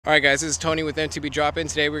Alright guys, this is Tony with MTB Drop In.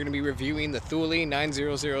 Today we're going to be reviewing the Thule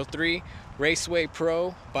 9003 Raceway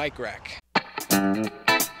Pro bike rack.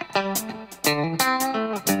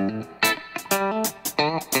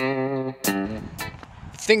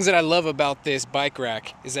 Things that I love about this bike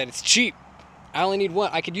rack is that it's cheap. I only need one.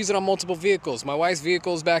 I could use it on multiple vehicles. My wife's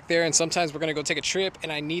vehicle is back there, and sometimes we're going to go take a trip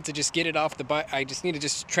and I need to just get it off the bike. I just need to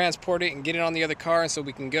just transport it and get it on the other car so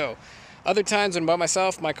we can go. Other times when I'm by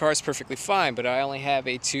myself, my car is perfectly fine, but I only have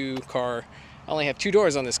two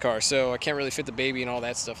doors on this car, so I can't really fit the baby and all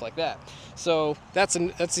that stuff like that. So that's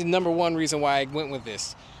the number one reason why I went with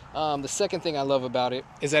this. The second thing I love about it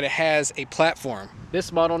is that it has a platform.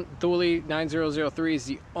 This model, Thule 9003, is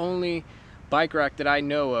the only bike rack that I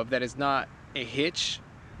know of that is not a hitch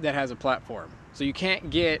that has a platform. So you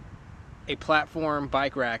can't get a platform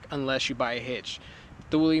bike rack unless you buy a hitch.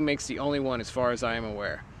 Thule makes the only one as far as I am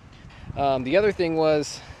aware. The other thing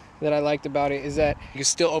that I liked about it is that you can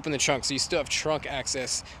still open the trunk, so you still have trunk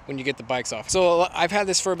access when you get the bikes off. So I've had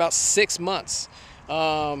this for about 6 months,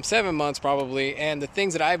 7 months probably, and the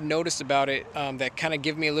things that I've noticed about it that kind of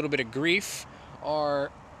give me a little bit of grief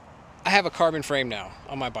are I have a carbon frame now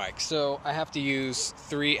on my bike, so I have to use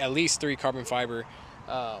at least three carbon fiber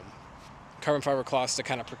cloths to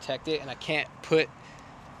kind of protect it, and I can't put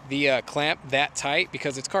the clamp that tight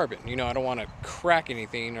because it's carbon. You know, I don't want to crack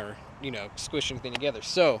anything or, you know, squish anything together.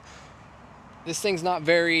 So this thing's not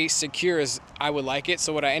very secure as I would like it.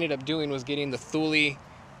 So what I ended up doing was getting the Thule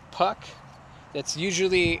puck. That's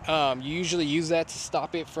usually you usually use that to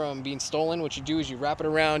stop it from being stolen. What you do is you wrap it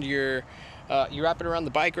around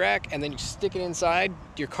the bike rack, and then you stick it inside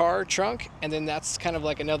your car trunk, and then that's kind of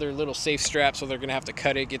like another little safe strap. So they're gonna have to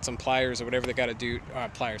cut it, get some pliers or whatever they got to do.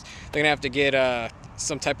 Pliers. They're gonna have to get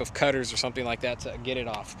some type of cutters or something like that to get it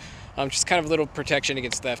off. Just kind of a little protection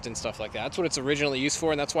against theft and stuff like that. That's what it's originally used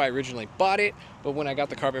for, and that's why I originally bought it. But when I got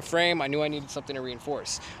the carbon frame, I knew I needed something to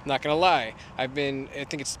reinforce. I'm not gonna lie, I think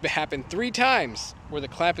it's happened 3 times where the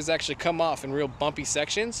clamp has actually come off in real bumpy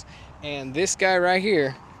sections, and this guy right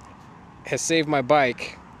here has saved my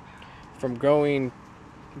bike from going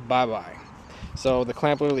bye-bye. So the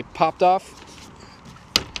clamp literally popped off,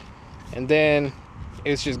 and then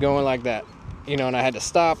it's just going like that, you know, and I had to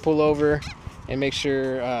stop, pull over, and make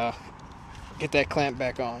sure get that clamp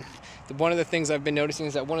back on. One of the things I've been noticing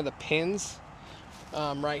is that one of the pins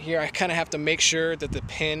right here, I kind of have to make sure that the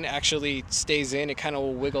pin actually stays in. It kind of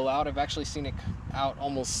will wiggle out. I've actually seen it out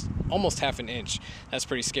almost half an inch. That's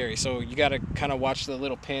pretty scary. So you got to kind of watch the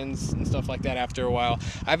little pins and stuff like that after a while.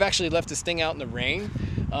 I've actually left this thing out in the rain.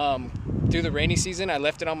 Through the rainy season, I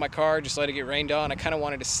left it on my car, just let it get rained on. I kind of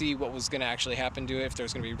wanted to see what was going to actually happen to it, if there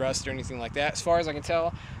was going to be rust or anything like that. As far as I can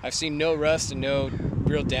tell, I've seen no rust and no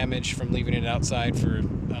real damage from leaving it outside for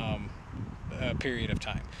a period of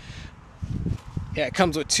time. Yeah, it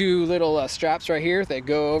comes with 2 little straps right here that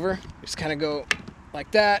go over. Just kind of go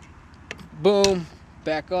like that, boom,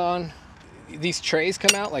 back on. These trays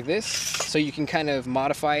come out like this, so you can kind of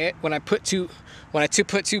modify it. When I put two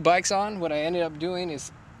bikes on, what I ended up doing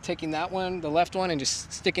is taking that one, the left one, and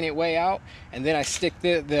just sticking it way out, and then I stick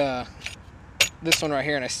this one right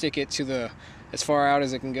here, and I stick it to as far out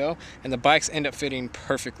as it can go, and the bikes end up fitting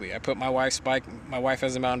perfectly. I put my wife's bike, my wife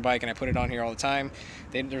has a mountain bike, and I put it on here all the time.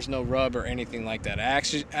 There's no rub or anything like that. I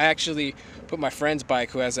actually put my friend's bike,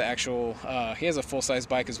 who has he has a full-size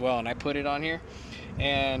bike as well, and I put it on here,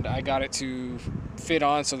 and I got it to fit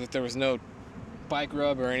on so that there was no bike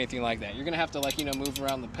rub or anything like that. You're gonna have to, like, you know, move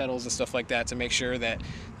around the pedals and stuff like that to make sure that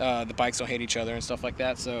the bikes don't hit each other and stuff like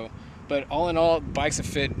that. So, but all in all,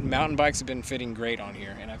 mountain bikes have been fitting great on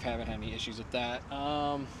here, and I haven't had any issues with that.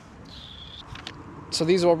 So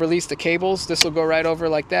these will release the cables. This will go right over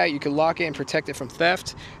like that. You can lock it and protect it from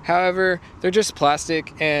theft. However, they're just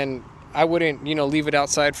plastic, and I wouldn't, you know, leave it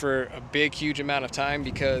outside for a big, huge amount of time,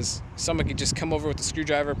 because someone could just come over with a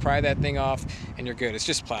screwdriver, pry that thing off, and you're good. It's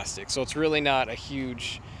just plastic, so it's really not a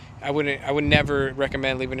huge. I would never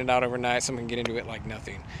recommend leaving it out overnight. Someone can get into it like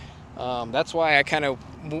nothing. That's why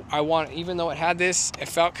even though it had this, it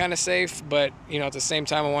felt kind of safe, but, you know, at the same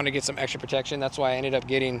time, I wanted to get some extra protection. That's why I ended up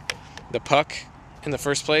getting the puck in the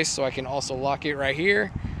first place, so I can also lock it right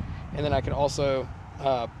here, and then I can also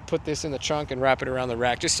put this in the trunk and wrap it around the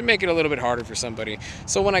rack, just to make it a little bit harder for somebody.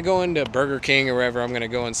 So when I go into Burger King or wherever I'm going to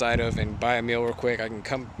go inside of and buy a meal real quick, I can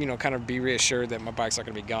come, you know, kind of be reassured that my bike's not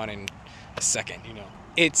going to be gone in a second. You know,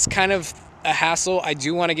 it's kind of a hassle. I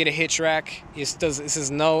do want to get a hitch rack. This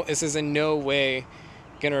is in no way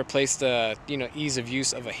going to replace the, you know, ease of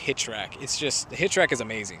use of a hitch rack. It's just, the hitch rack is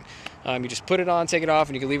amazing. You just put it on, take it off,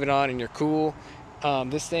 and you can leave it on, and you're cool.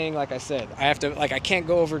 This thing, like I said, I can't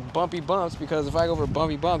go over bumpy bumps, because if I go over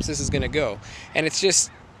bumpy bumps, this is gonna go. And it's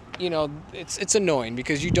just, you know, it's annoying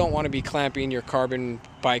because you don't want to be clamping your carbon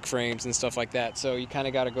bike frames and stuff like that. So you kind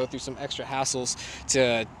of got to go through some extra hassles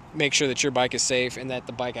to make sure that your bike is safe and that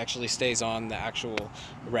the bike actually stays on the actual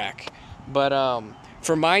rack. But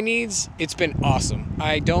for my needs, it's been awesome.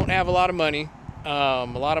 I don't have a lot of money. A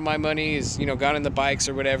lot of my money is, you know, gone in the bikes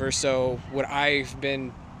or whatever. So what I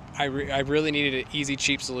really needed an easy,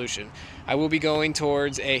 cheap solution. I will be going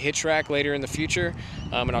towards a hitch rack later in the future,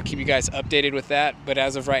 and I'll keep you guys updated with that. But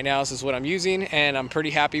as of right now, this is what I'm using, and I'm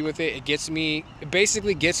pretty happy with it. It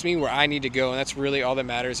basically gets me where I need to go, and that's really all that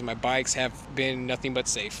matters. And my bikes have been nothing but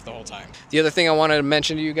safe the whole time. The other thing I wanted to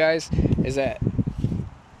mention to you guys is that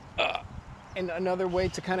and another way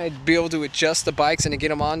to kind of be able to adjust the bikes and to get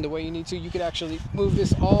them on the way you need to, you could actually move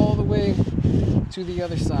this all the way to the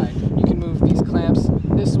other side. You can move these clamps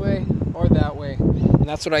this way or that way, and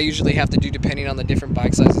that's what I usually have to do depending on the different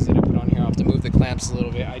bike sizes that I put on here. I'll have to move the clamps a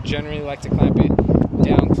little bit. I generally like to clamp it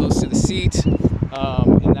down close to the seat,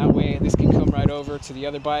 and that way this can come right over to the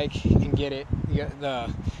other bike and get it.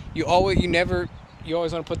 You always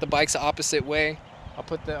want to put the bikes the opposite way. I'll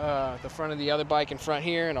put the front of the other bike in front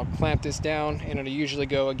here, and I'll clamp this down, and it'll usually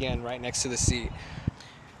go again right next to the seat.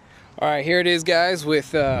 All right, here it is, guys,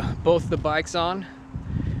 with both the bikes on.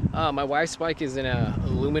 My wife's bike is an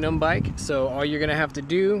aluminum bike, so all you're gonna have to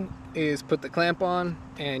do is put the clamp on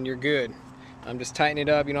and you're good. Just tighten it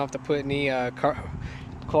up. You don't have to put any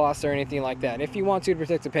cloths or anything like that. If you want to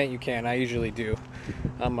protect the paint, you can. I usually do.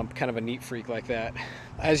 I'm kind of a neat freak like that.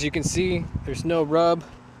 As you can see, there's no rub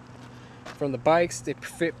from the bikes. They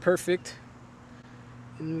fit perfect.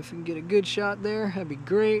 And if we can get a good shot there, that'd be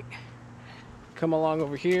great. Come along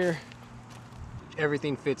over here.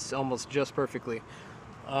 Everything fits almost just perfectly.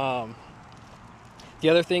 The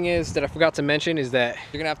other thing is that I forgot to mention is that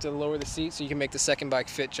you're gonna have to lower the seat so you can make the second bike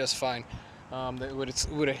fit just fine. It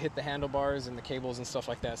would have hit the handlebars and the cables and stuff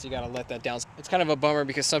like that, so you gotta let that down. It's kind of a bummer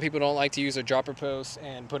because some people don't like to use their dropper posts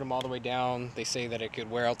and put them all the way down. They say that it could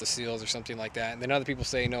wear out the seals or something like that, and then other people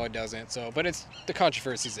say no, it doesn't. So, but it's the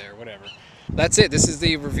controversy's there, whatever. That's it. This is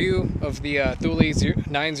the review of the Thule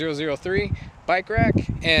 9003 bike rack,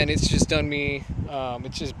 and it's just done me.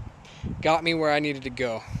 It's just got me where I needed to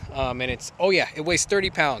go. And it's, oh yeah, it weighs 30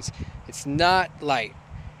 pounds. It's not light.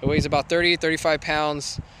 It weighs about 30-35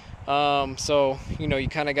 pounds. So, you know, you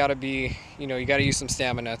kind of got to be, you know, you got to use some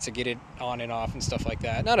stamina to get it on and off and stuff like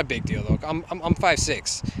that. Not a big deal though. I'm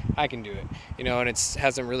 5'6". I can do it, you know, and it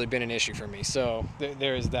hasn't really been an issue for me. So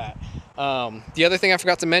there is that. The other thing I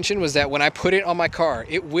forgot to mention was that when I put it on my car,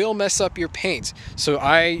 it will mess up your paint. So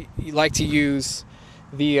I like to use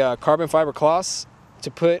the carbon fiber cloths to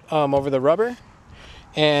put over the rubber,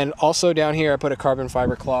 and also down here I put a carbon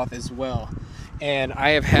fiber cloth as well, and I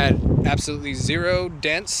have had absolutely zero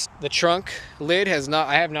dents. The trunk lid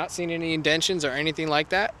I have not seen any indentions or anything like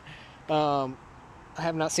that. I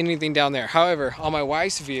have not seen anything down there. However, on my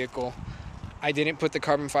wife's vehicle, I didn't put the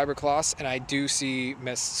carbon fiber cloths, and I do see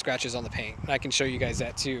scratches on the paint, and I can show you guys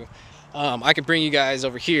that too. I could bring you guys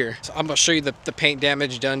over here. So I'm gonna show you the paint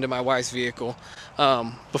damage done to my wife's vehicle.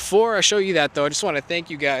 Before I show you that though, I just want to thank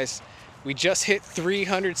you guys. We just hit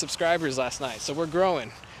 300 subscribers last night, so we're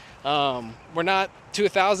growing. We're not to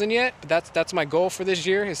 1,000 yet, but that's my goal for this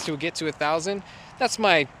year, is to get to 1,000. That's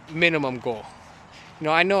my minimum goal. You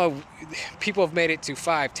know, I know people have made it to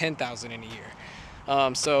 5,000-10,000 in a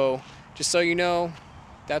year. So just so you know,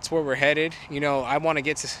 that's where we're headed. You know, I want to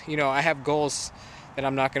get to, you know, I have goals that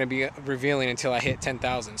I'm not going to be revealing until I hit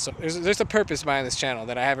 10,000. So there's a purpose behind this channel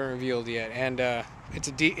that I haven't revealed yet, and it's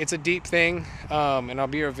a deep thing, and I'll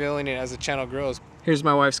be revealing it as the channel grows. Here's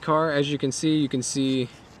my wife's car. As you can see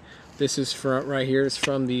this is front right here. It's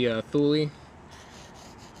from the Thule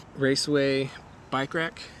Raceway bike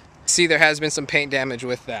rack. See, there has been some paint damage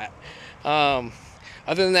with that. Other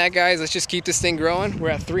than that, guys, let's just keep this thing growing.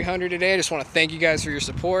 We're at 300 today. I just want to thank you guys for your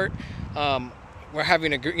support. We're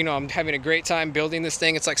having I'm having a great time building this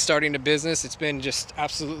thing. It's like starting a business. It's been just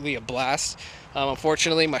absolutely a blast.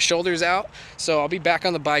 Unfortunately, my shoulder's out, so I'll be back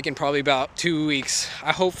on the bike in probably about 2 weeks.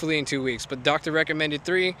 Hopefully in 2 weeks, but doctor recommended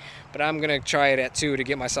 3, but I'm gonna try it at 2 to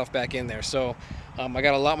get myself back in there. So I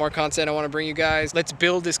got a lot more content I want to bring you guys. Let's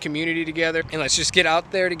build this community together, and let's just get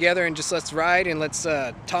out there together and just let's ride and let's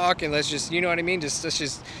talk, and let's just, you know what I mean?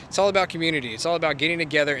 It's all about community. It's all about getting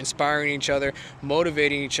together, inspiring each other,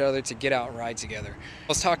 motivating each other to get out and ride together. I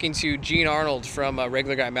was talking to Gene Arnold from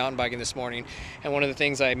Regular Guy Mountain Biking this morning, and one of the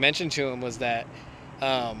things I mentioned to him was that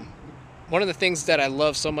one of the things that I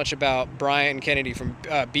love so much about Brian Kennedy from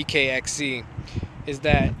BKXC is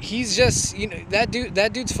that he's just, you know, that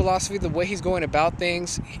dude's philosophy, the way he's going about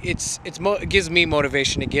things, it gives me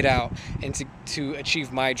motivation to get out and to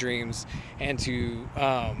achieve my dreams and to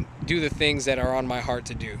do the things that are on my heart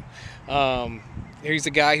to do. He's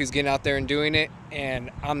a guy who's getting out there and doing it,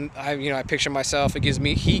 and I picture myself. He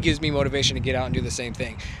gives me motivation to get out and do the same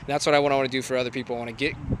thing. And that's what I want to do for other people. I want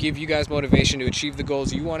to give you guys motivation to achieve the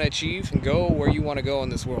goals you want to achieve and go where you want to go in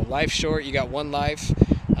this world. Life's short. You got one life.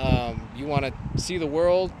 You want to see the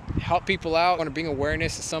world, help people out, want to bring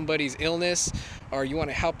awareness to somebody's illness, or you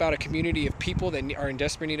want to help out a community of people that are in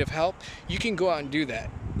desperate need of help. You can go out and do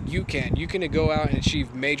that. You can go out and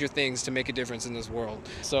achieve major things to make a difference in this world.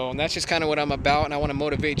 So, and that's just kind of what I'm about, and I want to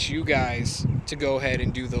motivate you guys to go ahead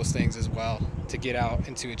and do those things as well, to get out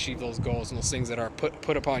and to achieve those goals and those things that are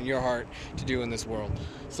put upon your heart to do in this world.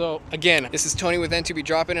 So again, this is Tony with MTB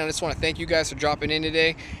DROP IN, and I just want to thank you guys for dropping in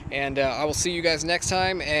today, and I will see you guys next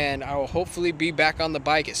time, and I will hopefully be back on the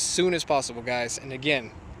bike as soon as possible, guys. And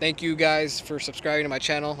again, thank you guys for subscribing to my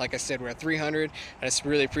channel. Like I said, we're at 300. I just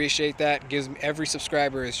really appreciate that. Gives me, every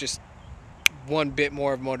subscriber is just one bit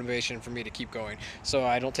more of motivation for me to keep going. So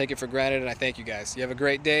I don't take it for granted, and I thank you guys. You have a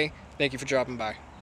great day. Thank you for dropping by.